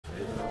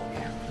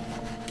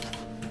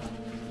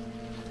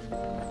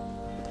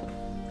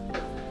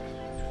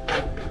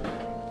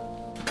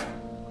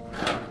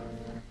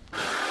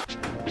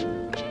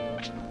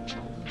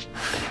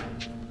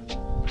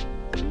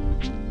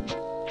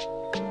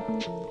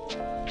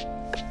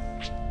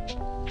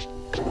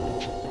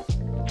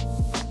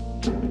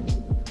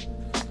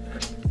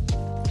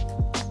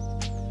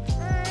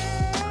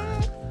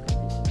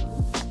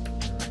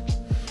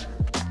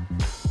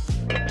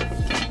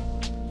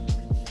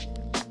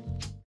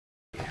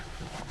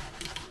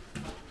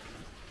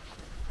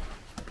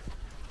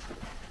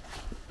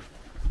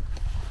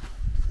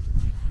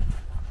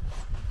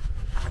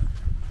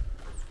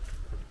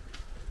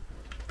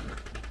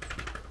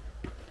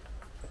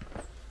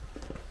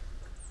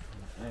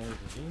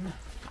even zien.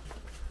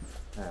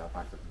 Nou ja, dat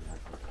maakt het niet uit.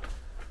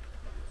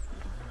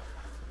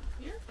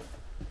 Hier?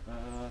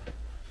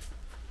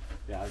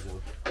 Ja,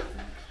 zo.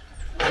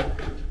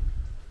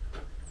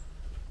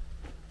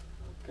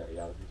 Oké,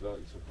 ja, dat moet wel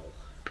iets omhoog.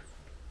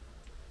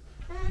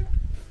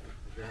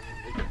 Dus daar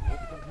moet ik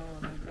het nog aan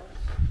mijn kant.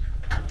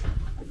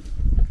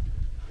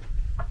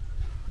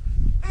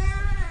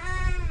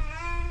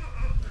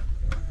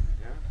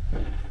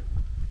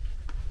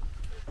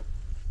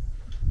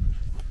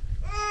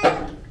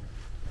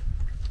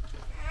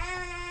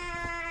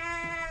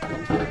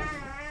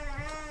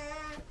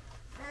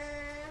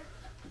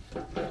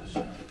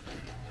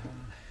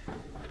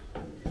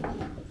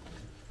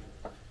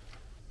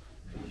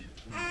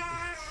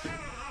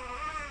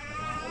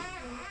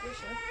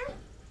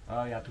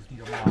 Oh ja, het hoeft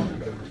niet allemaal te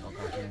doen met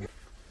elkaar zien.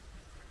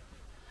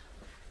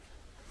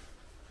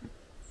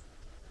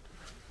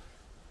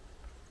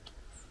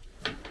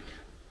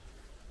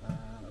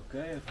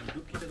 Oké, even een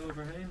doekje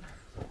eroverheen,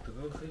 dat het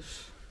droog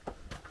is.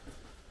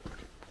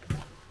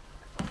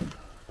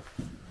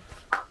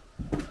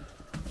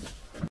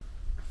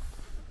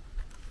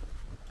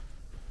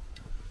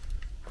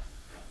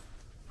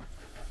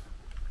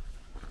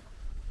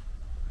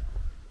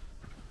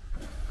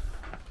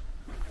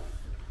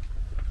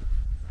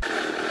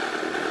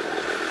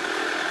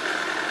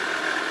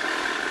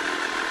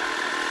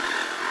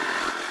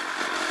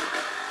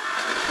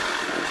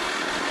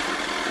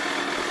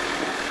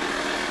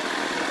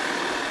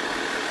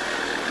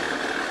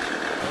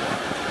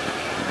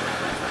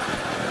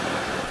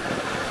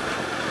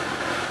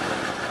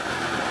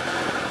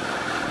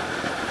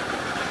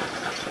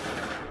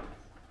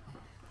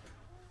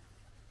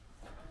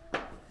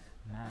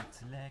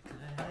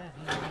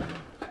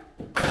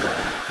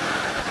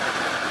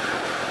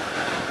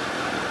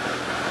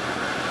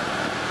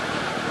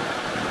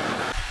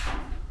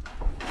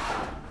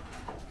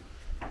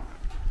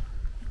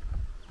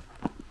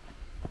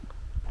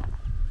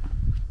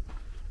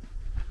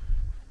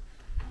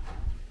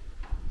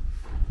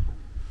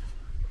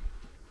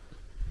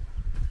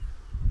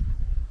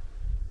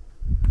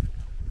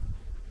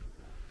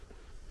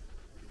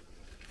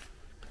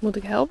 Moet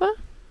ik helpen?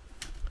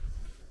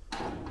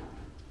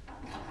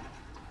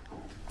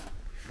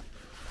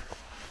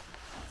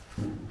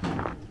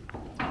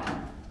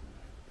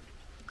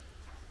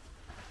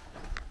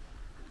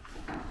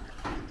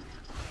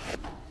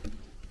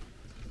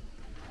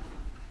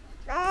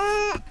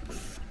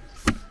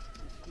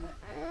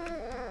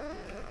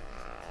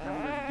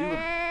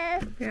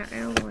 Ja,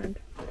 heel mooi.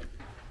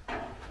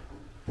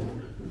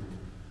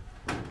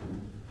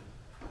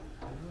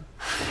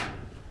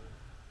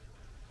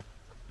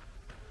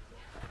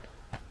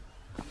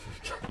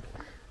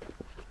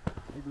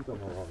 Ik doe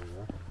het allemaal wel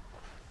weer.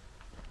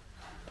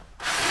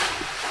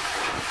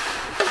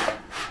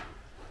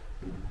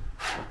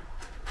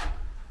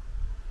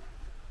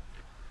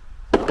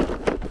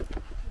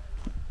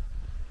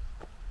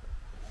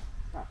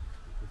 Nou,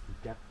 dat is die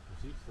cap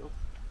precies toch?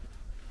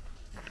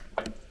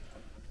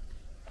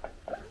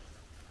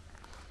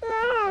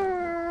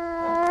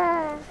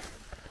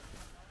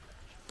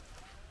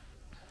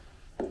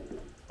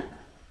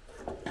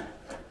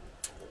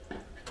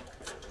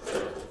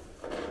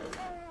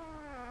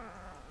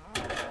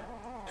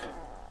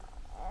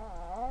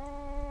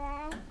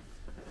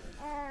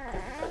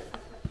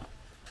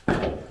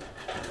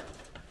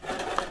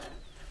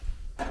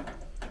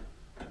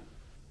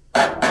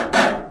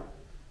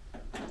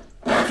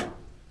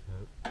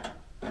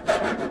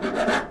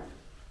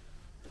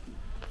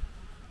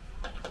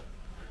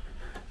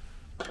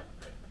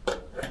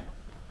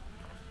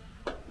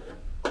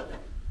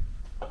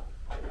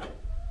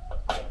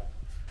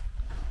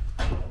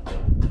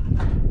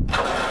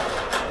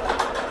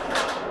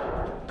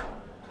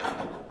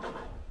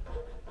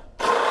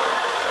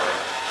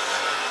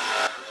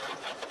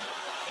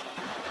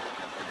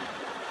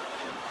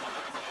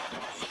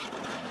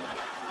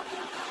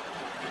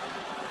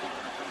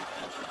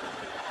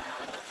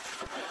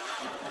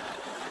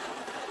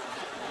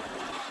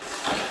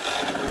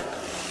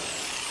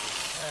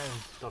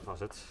 Dat was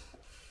het.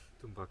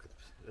 Toen brak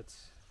het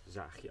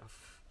zaagje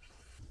af.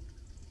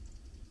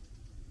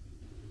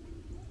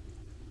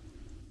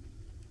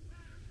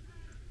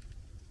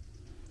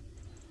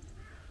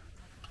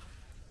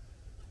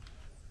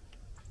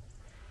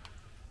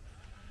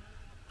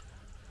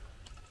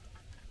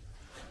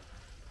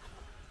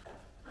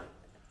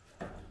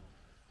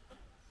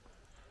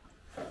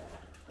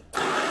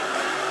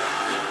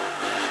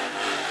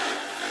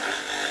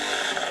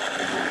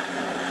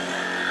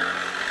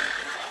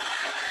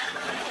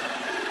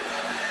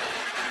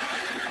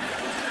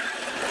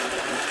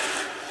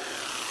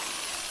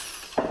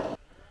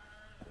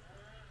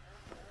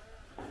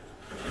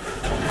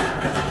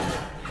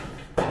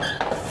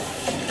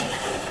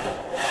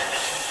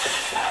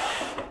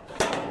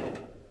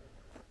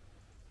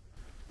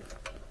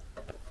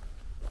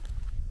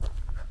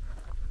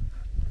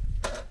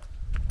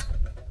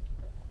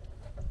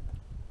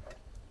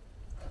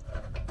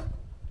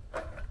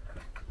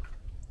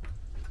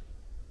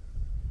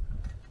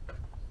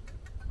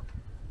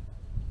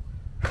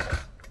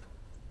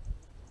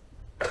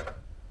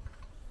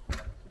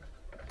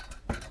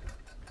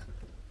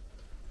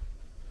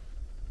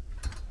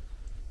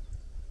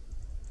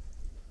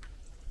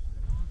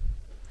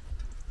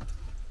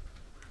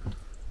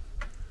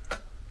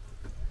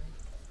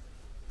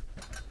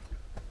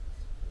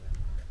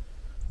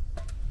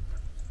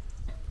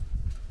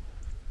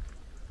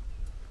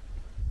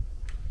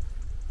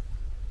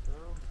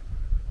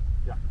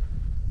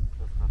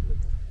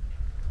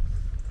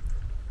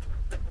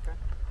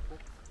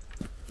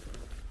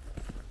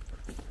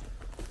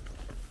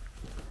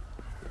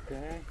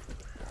 Oké.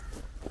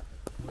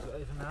 Moeten we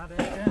even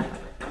nadenken.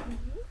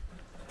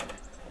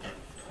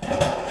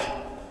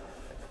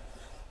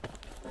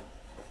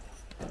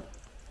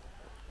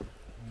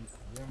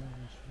 Ja, maar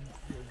misschien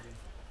hier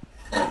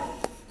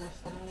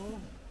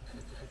vasthouden.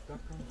 Dat ik op het dak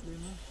kan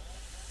klimmen.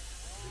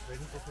 Dus ik weet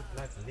niet of het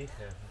blijft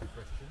liggen, die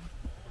question.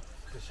 Of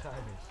het te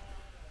schuin is.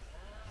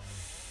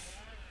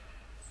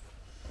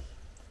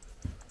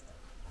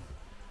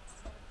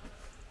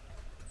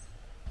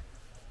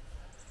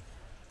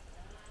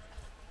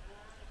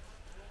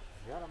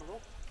 Ja, dan maar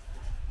op.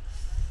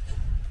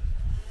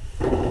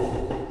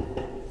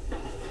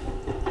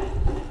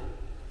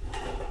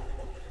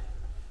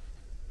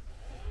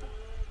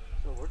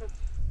 Zo wordt het.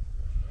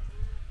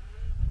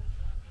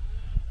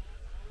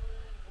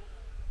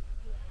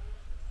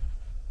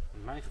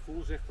 Mijn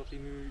gevoel zegt dat hij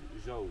nu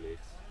zo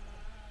ligt.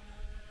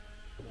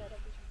 Ja, dat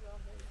is wel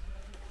een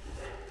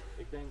beetje.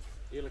 Ik denk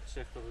eerlijk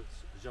gezegd dat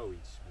het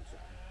zoiets moet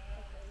zijn.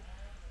 Oké.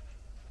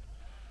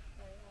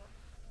 Nou ja.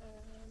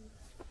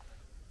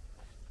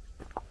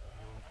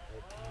 Dan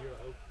heb je hier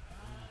ook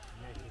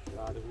een 90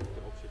 graden hoek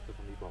ten opzichte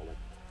van die ballen.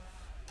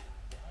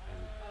 En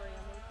Oh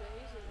ja, maar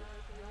deze is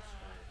ook heel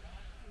schuin.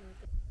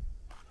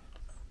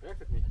 werkt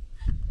het niet?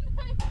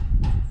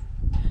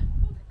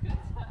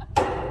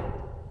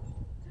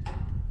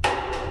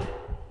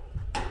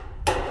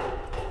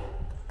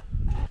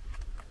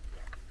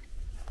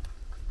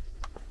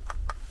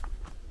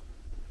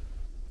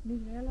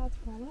 Niet weer laten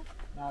vallen.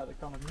 Nou, dat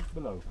kan ik niet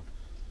beloven.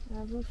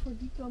 Ja, wat voor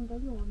die kant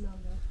ook nog wat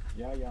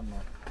nodig. Ja,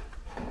 maar.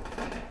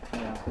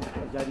 Ja,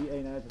 als jij die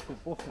ene uit het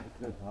composting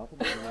terug had, dan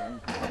ben je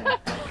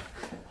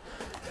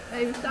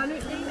Hé, we staan nu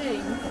 1-1.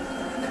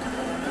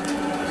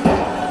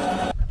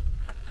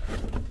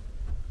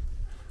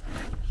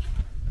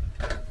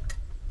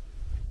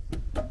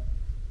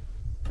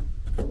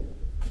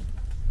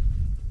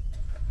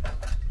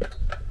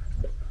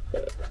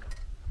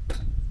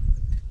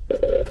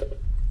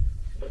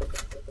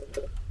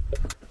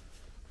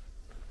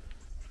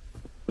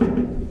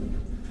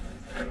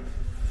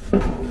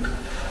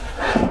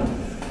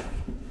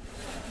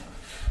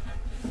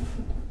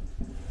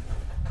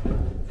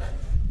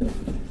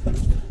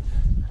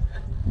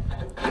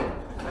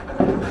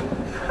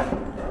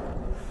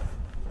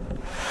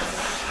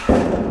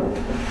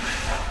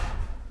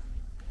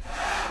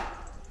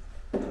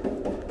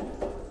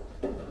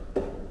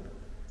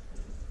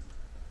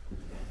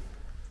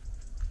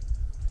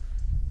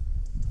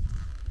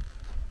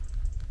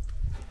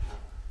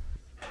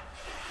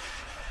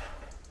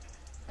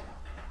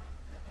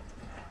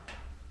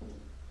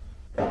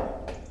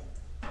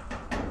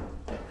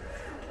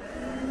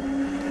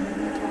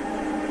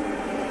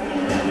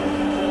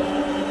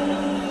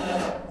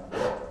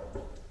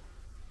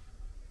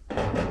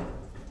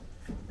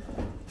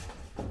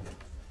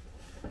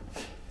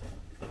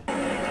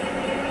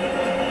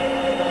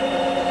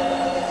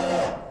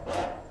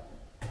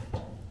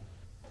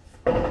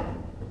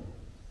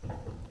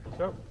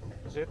 Zo,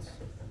 zit.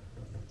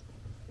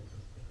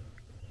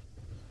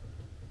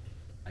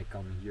 Hij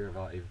kan hier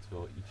wel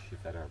eventueel ietsje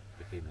verder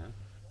beginnen.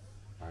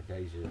 Maar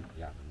deze,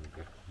 ja, dan moet ik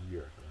echt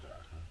hier gaan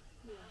zagen.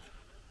 Ja.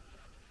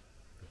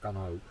 Dat kan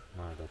ook,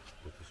 maar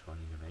dat is gewoon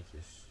niet meer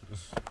netjes.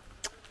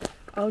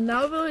 Oh,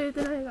 nou wil je het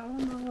eigenlijk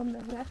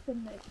allemaal recht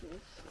en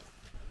netjes.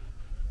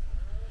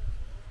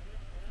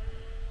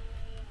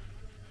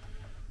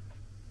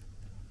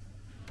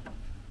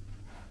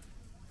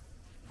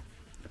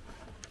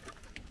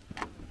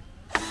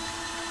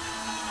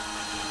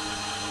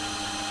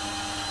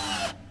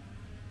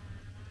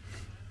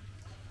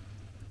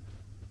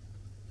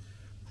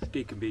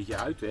 Stik een beetje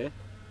uit, hè?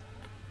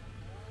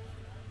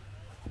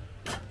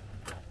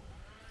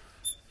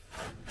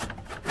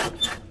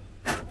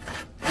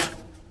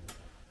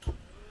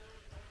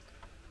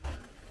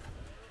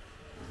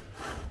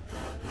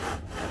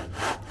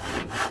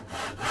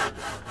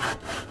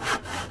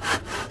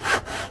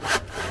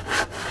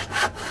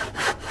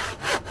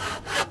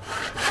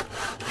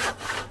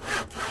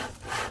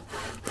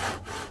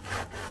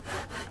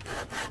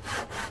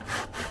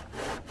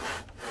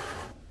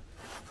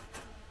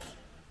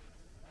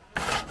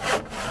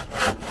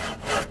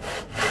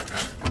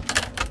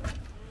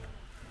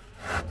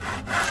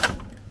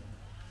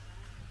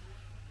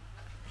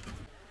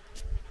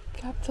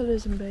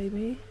 Capitalism,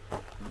 baby.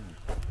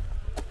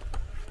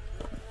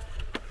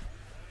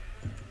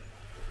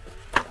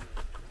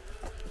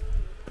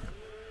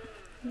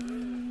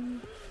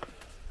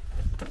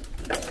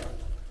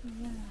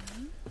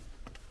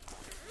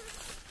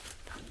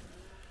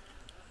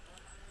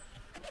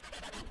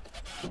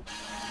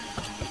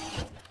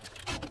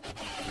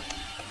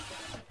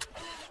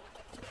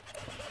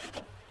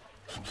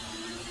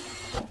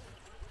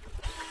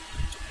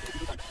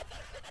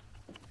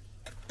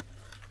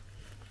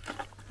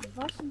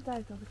 Er was een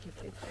tijd dat ik je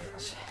beter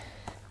was.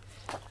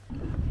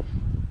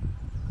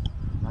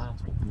 Maat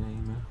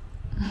opnemen.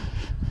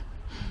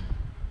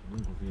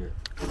 Ongeveer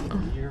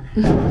hier.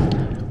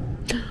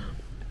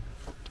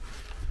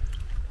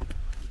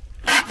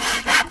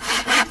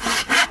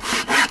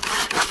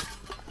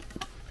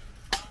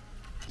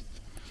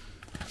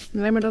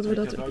 Nee, maar dat we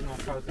dat... Ik heb ook nog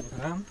een fout hebben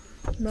gedaan.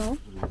 Nou.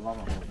 Dat is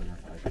langer dan een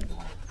 5 te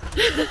halen.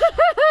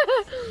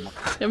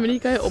 Ja, maar die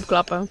kan je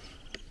opklappen.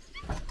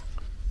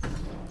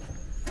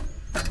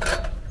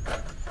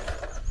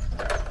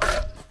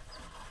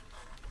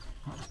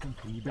 Dat komt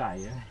er niet bij,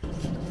 hè?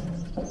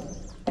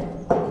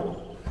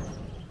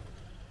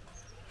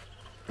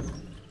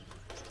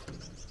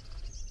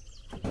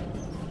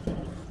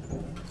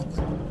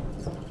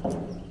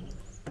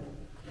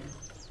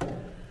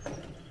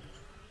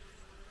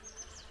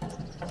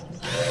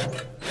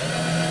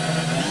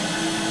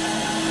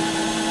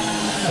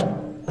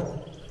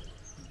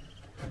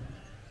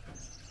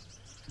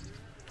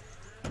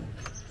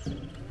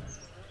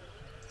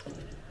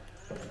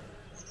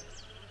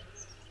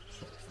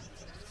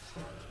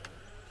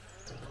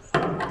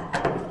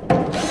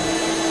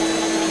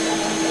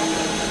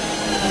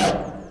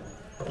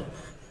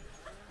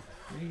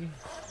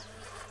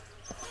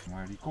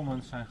 Maar die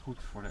comments zijn goed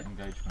voor de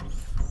engagement.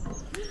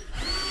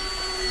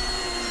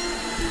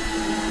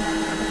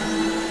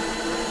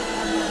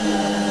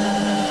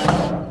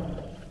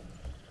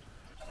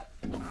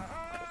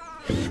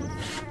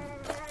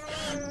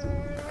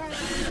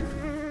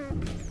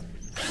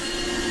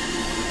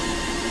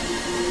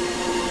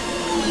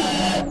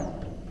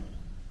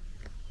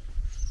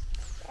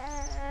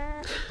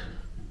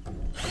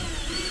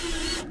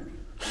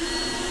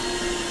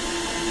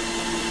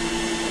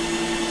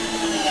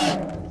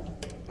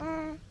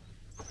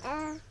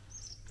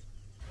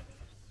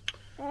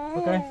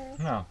 Oké,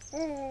 nou,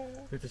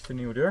 dit is de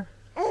nieuwe deur.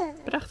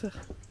 Prachtig.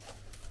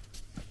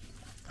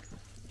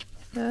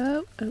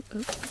 Oh.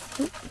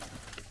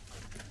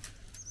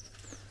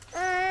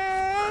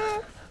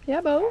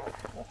 Ja, Bo?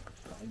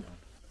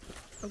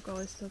 Ook al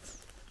is dat...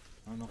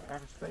 Nou, nog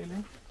ergens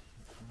speling?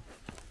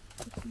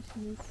 Precies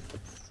niet.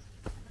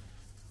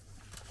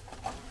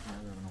 Ja,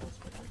 we hebben nog wat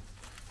speling.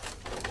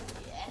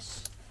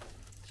 Yes!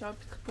 Zo heb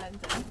je het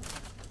gepland, hè?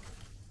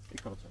 Ik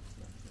had het zo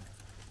gepland.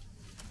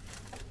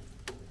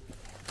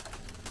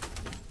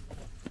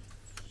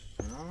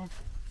 Zo.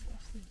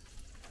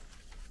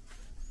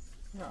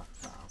 Ja,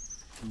 nou,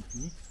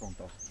 niet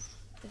fantastisch.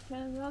 Ik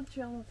vind het wel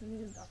chill dat er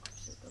niet een dak op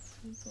zit. Dat is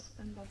niet toch...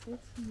 En dat dit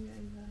nu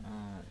even...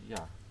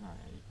 Ja, nou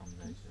ja, je kan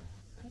deze...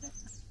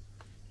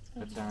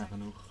 Het zijn er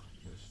genoeg,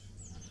 dus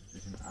het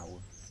is een oude.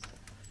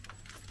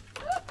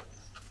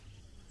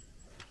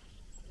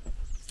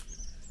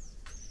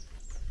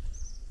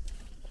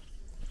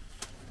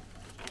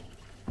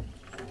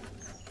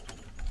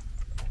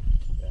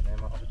 Ja, nee,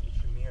 maar altijd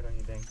ietsje meer dan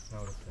je denkt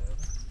nodig te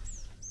hebben.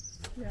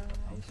 Ja,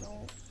 hij is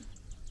al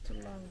te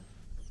lang.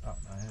 Oh,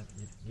 nou,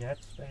 je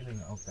hebt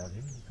spelingen ook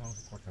daarin, die kan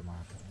ze korter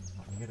maken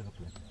op meerdere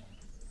plekken.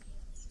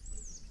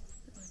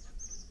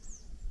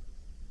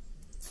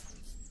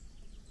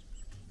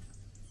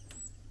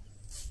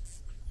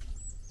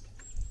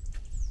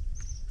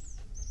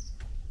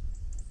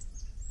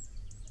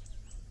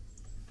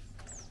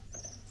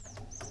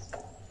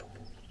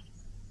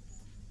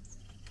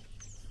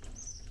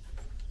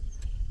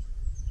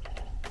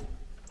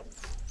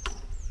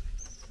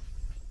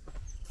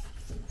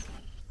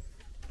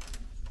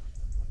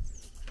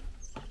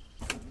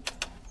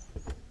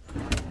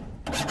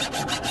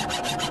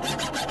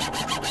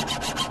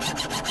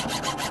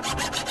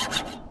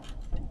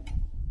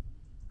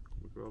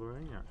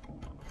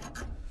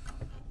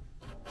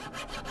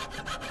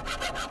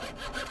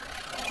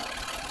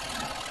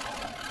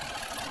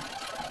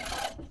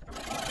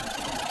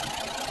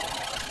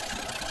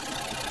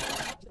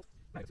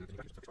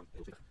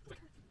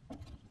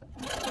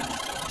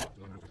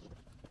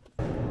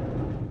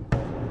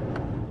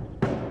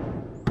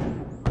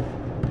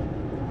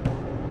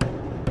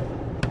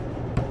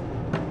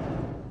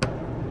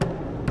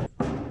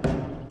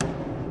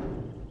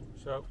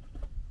 Zo,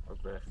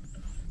 ook weg.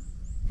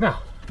 Nou.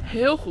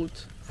 Heel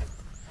goed.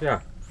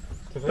 Ja.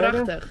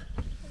 Tevreden? Prachtig.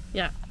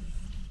 Ja.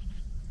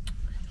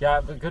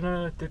 Ja, we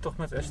kunnen dit toch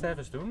met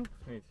Esteves doen,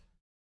 of niet?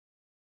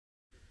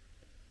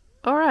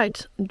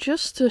 Alright,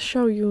 just to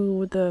show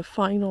you the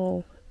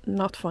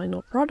not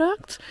final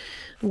product,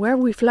 where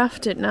we've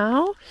left it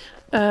now.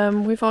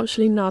 We've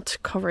obviously not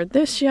covered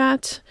this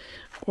yet,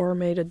 or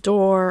made a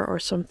door or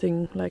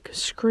something like a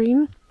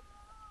screen.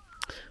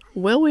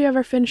 Will we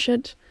ever finish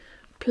it?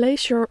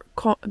 Place your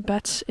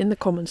bets in the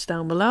comments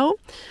down below.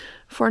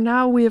 For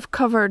now, we have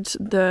covered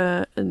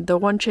the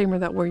one chamber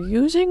that we're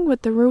using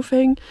with the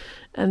roofing,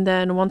 and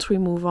then once we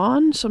move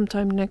on,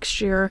 sometime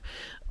next year,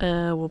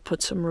 we'll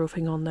put some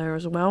roofing on there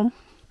as well.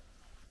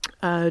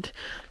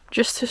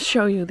 Just to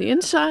show you the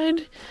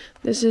inside,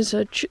 this is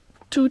a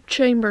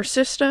two-chamber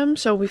system,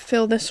 so we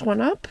fill this one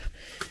up.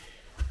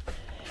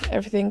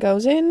 Everything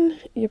goes in,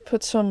 you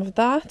put some of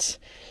that,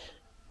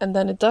 and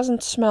then it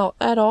doesn't smell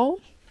at all.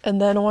 And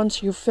then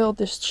once you fill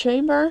this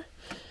chamber,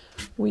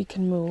 we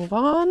can move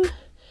on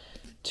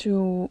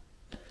to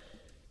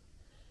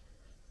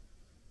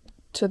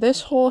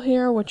this hole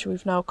here, which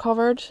we've now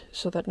covered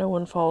so that no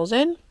one falls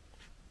in.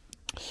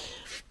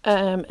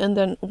 And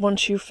then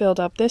once you filled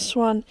up this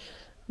one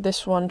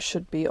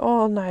should be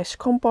all nice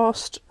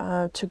compost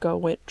to go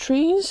with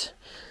trees.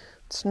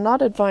 It's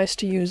not advised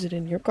to use it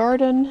in your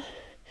garden.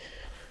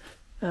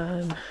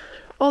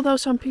 Although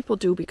some people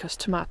do, because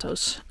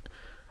tomatoes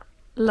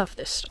love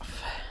this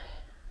stuff.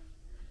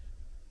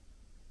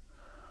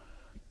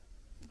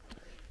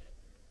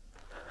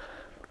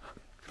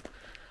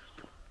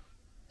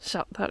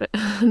 So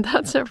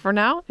that's it for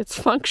now. It's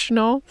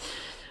functional.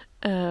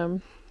 Yeah,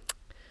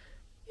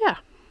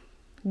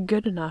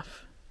 good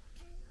enough.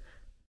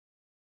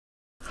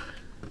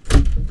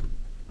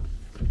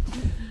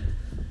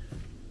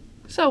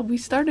 So we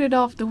started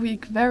off the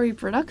week very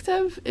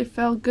productive. It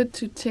felt good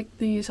to tick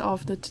these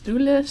off the to-do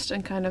list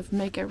and kind of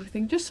make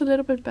everything just a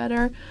little bit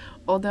better,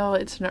 although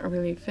it's not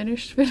really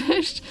finished.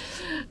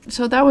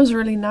 So that was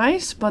really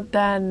nice, but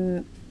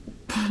then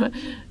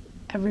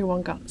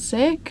everyone got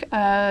sick.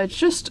 It's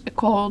just a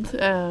cold,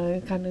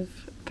 kind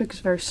of Pig's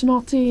very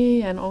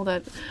snotty and all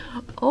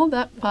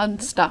that fun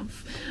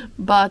stuff.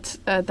 But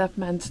that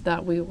meant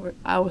that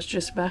I was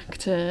just back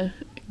to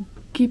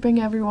keeping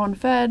everyone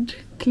fed,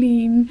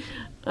 clean,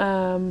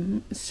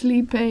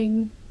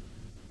 sleeping,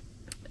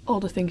 all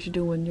the things you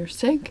do when you're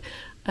sick.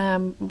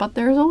 But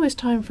there's always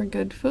time for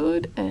good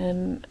food,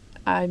 and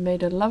I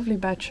made a lovely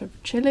batch of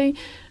chili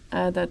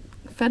that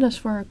fed us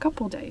for a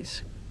couple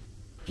days.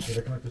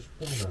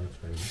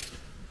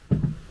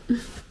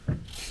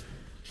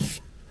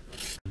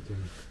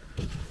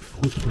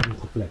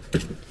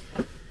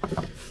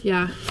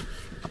 Yeah.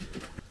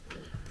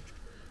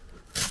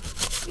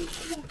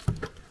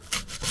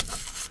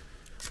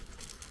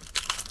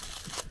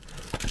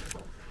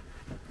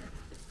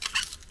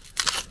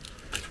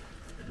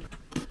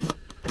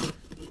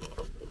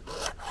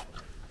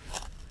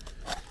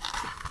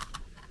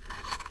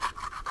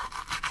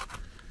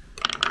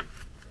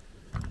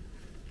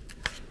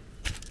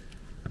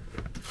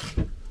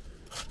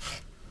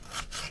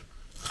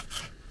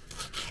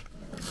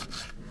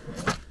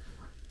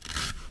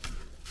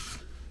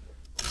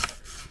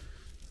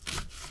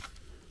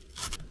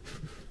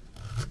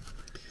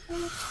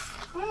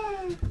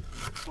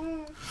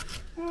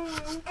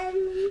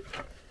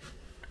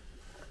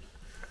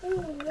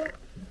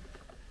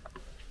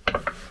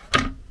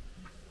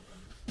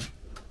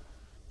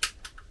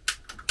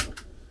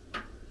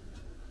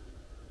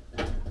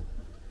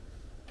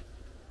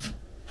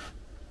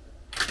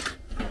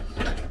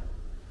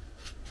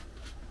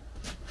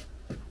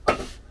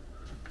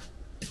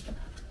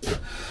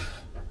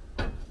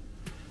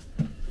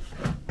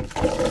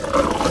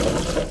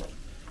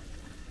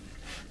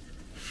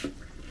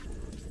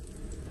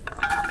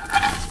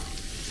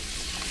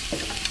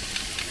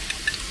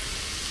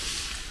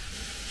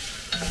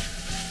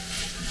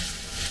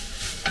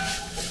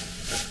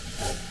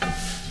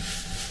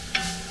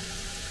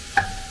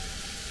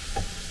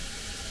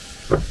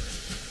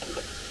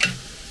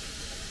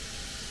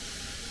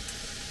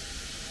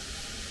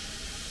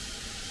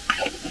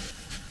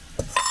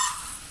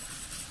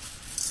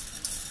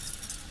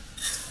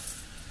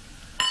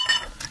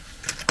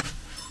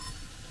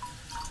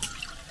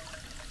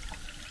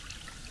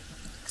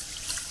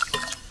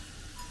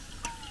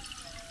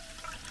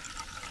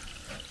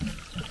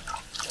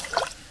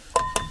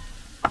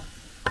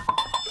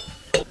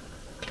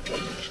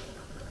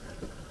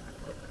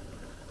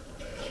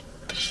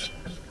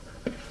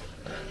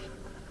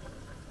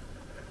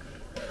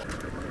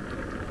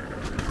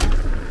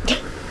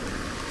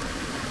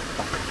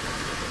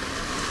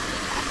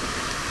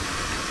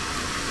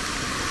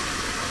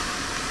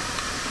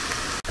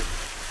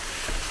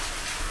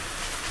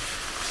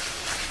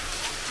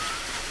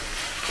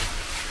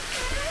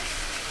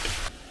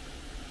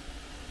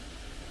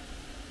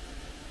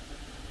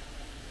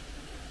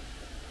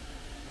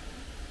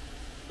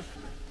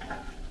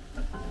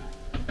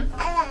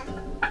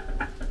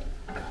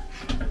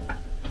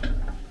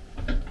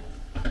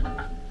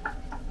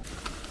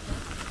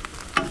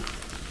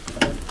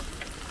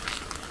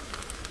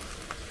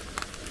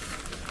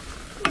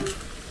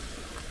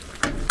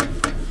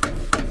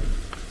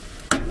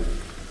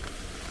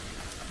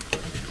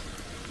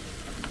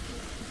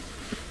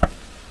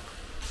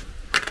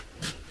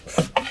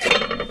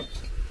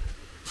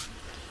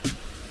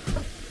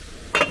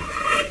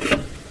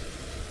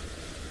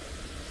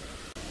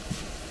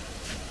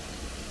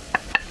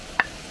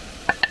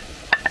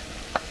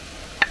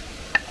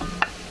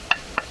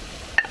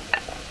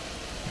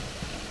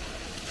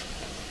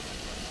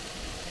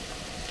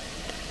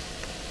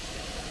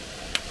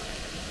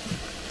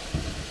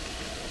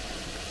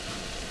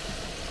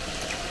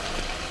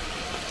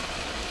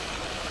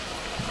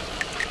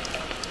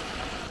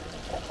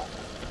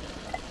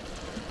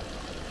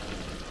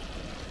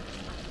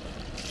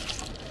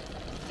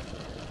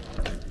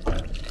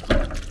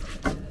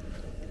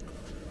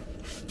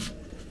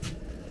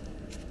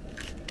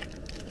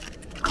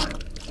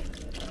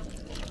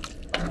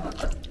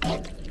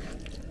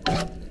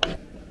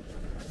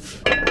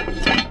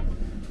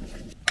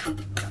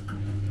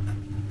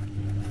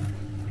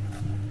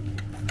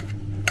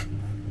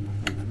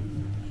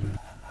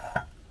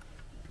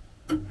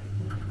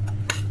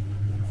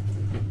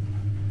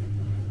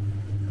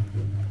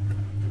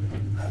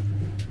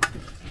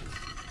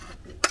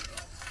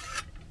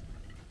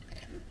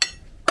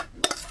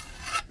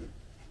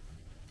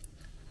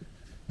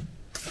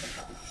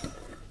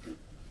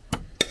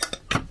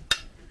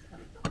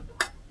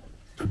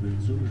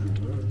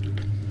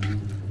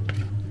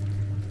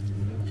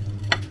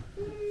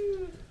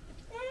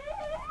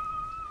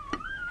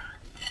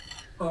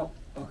 Oh,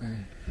 okay.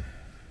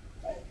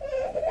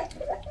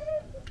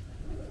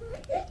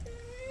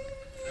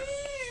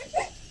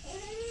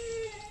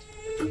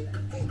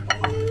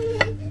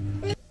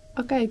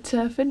 Okay,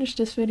 to finish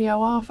this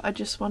video off, I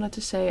just wanted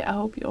to say I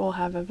hope you all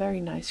have a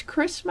very nice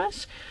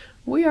Christmas.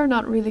 We are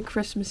not really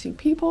Christmassy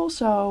people,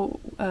 so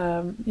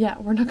yeah,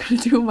 we're not going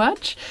to do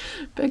much.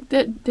 But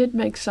did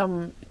make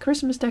some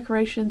Christmas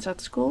decorations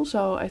at school,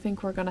 so I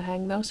think we're going to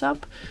hang those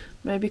up.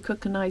 Maybe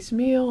cook a nice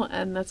meal,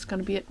 and that's going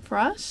to be it for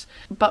us.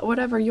 But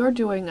whatever you're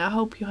doing, I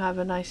hope you have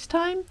a nice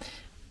time.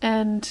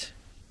 And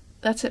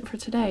that's it for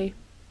today.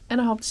 And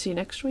I hope to see you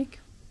next week.